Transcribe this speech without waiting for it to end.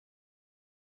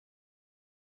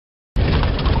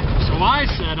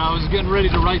that I was getting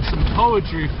ready to write some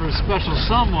poetry for a special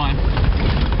someone.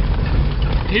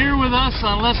 Here with us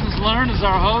on Lessons Learned is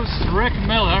our host, Rick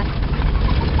Miller.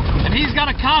 And he's got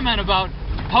a comment about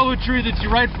poetry that you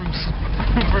write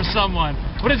for someone.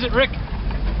 What is it, Rick?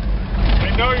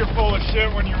 They know you're full of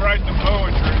shit when you write the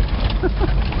poetry.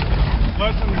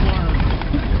 Lessons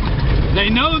learned. They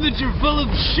know that you're full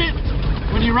of shit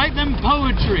when you write them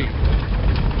poetry.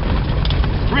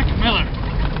 Rick Miller.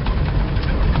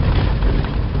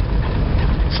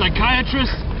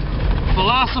 Psychiatrist,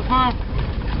 philosopher,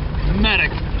 medic.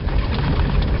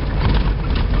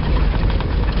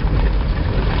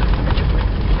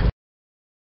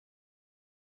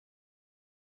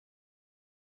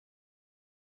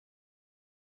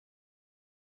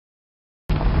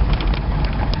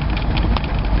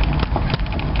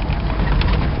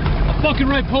 I fucking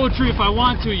write poetry if I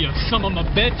want to, you son of a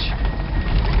bitch.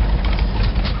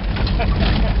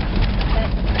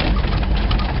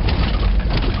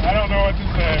 I don't know what to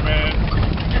say, man.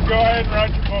 You go ahead and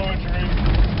write your poetry.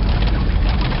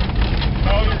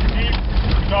 All your deep,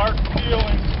 dark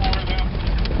feelings for them.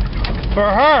 For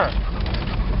her.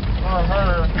 For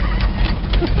her.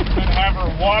 And have her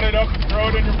wad it up and throw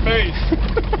it in your face.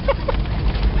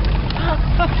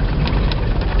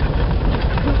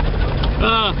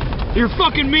 You're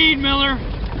fucking mean, Miller.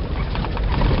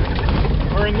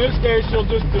 Or in this case, she'll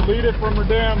just delete it from her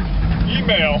damn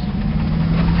email.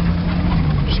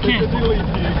 She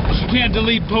can't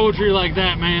delete poetry like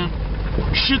that, man.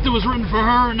 Shit that was written for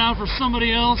her and now for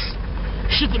somebody else.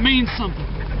 Shit that means something.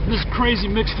 In this crazy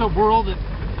mixed up world that...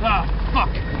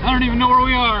 fuck. I don't even know where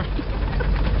we are.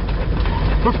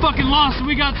 We're fucking lost and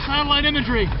we got satellite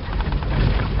imagery.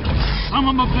 Son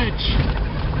of a bitch.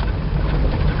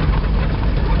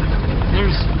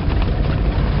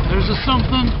 There's a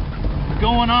something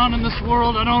going on in this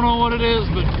world. I don't know what it is,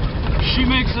 but she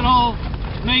makes it all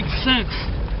make sense.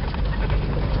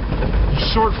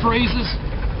 Short phrases,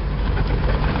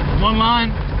 one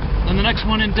line, then the next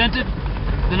one indented,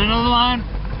 then another line,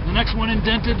 the next one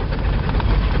indented.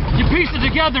 You piece it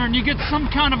together and you get some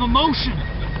kind of emotion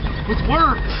with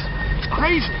words. It's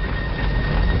crazy.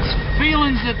 It's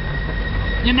feelings that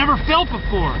you never felt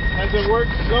before. Has it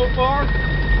worked so far?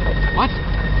 What?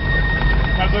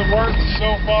 Has it worked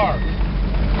so far?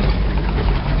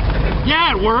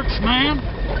 Yeah, it works, man.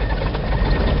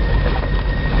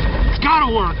 It's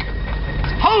gotta work.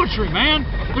 Poetry, man.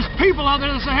 There's people out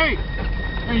there that say, hey,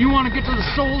 you want to get to the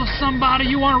soul of somebody,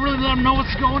 you want to really let them know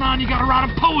what's going on, you got to write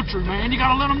them poetry, man. You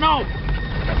got to let them know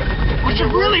what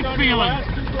you're really feeling.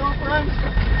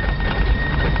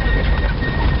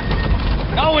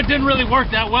 No, it didn't really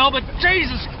work that well, but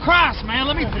Jesus Christ, man,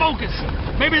 let me focus.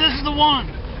 Maybe this is the one.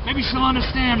 Maybe she'll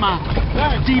understand my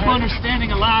deep understanding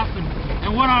of life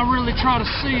and what I really try to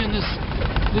see in this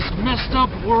messed up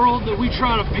world that we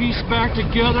try to piece back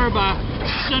together by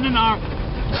sending our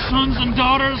sons and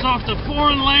daughters off to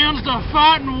foreign lands to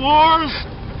fight in wars.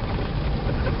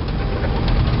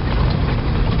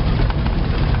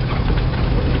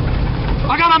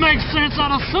 I gotta make sense out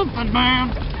of something,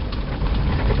 man.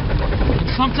 And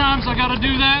sometimes I gotta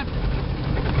do that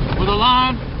with a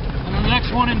line and the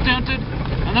next one indented,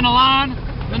 and then a line,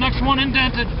 the next one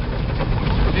indented.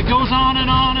 It goes on and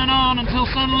on and on until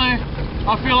suddenly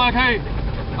I feel like, hey,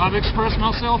 I've expressed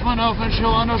myself enough and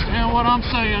she'll understand what I'm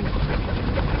saying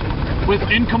with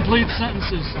incomplete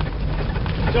sentences.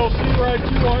 She'll see right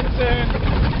through one saying,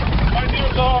 my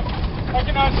dear's off, I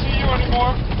cannot see you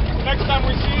anymore. The next time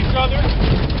we see each other,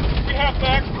 we have to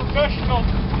act professional.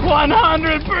 100%!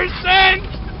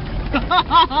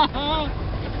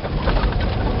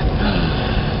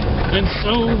 And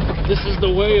so, this is the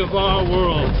way of our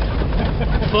world.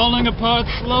 Falling apart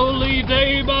slowly,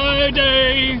 day by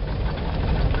day.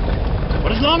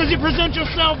 But as long as you present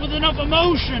yourself with enough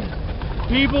emotion,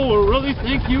 people will really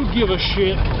think you give a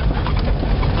shit.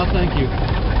 I thank you.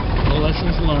 The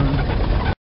lessons learned.